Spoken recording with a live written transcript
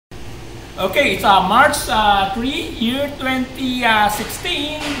Okay, it's March 3, year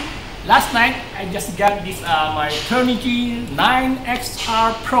 2016. Last night, I just got this my Turnigy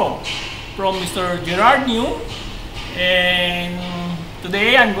 9XR Pro from Mr. Gerard New, and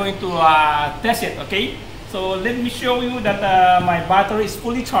today I'm going to test it. Okay, so let me show you that my battery is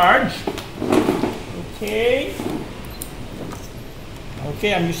fully charged. Okay,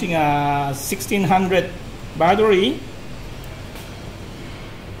 I'm using a 1600 battery.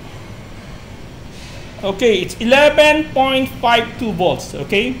 Okay, it's 11.52 volts.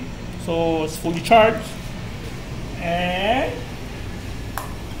 Okay, so it's fully charged, and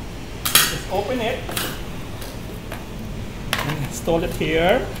let's open it and install it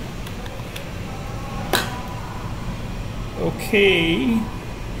here. Okay,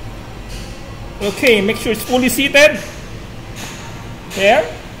 make sure it's fully seated there.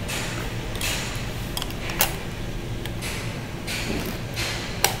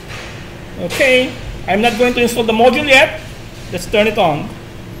 Okay, I'm not going to install the module yet. Let's turn it on.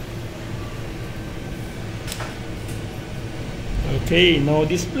 Okay, no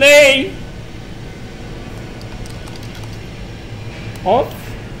display. Off.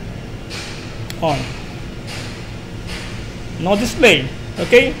 On. No display.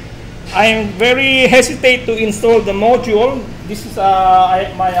 Okay, I am very hesitate to install the module. This is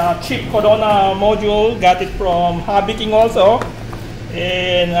my cheap Corona module. Got it from Hobby King also.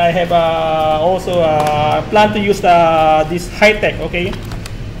 And I have also plan to use this high-tech. Okay,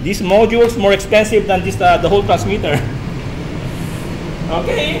 this module is more expensive than this the whole transmitter.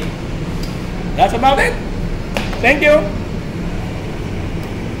 Okay, that's about it. Thank you.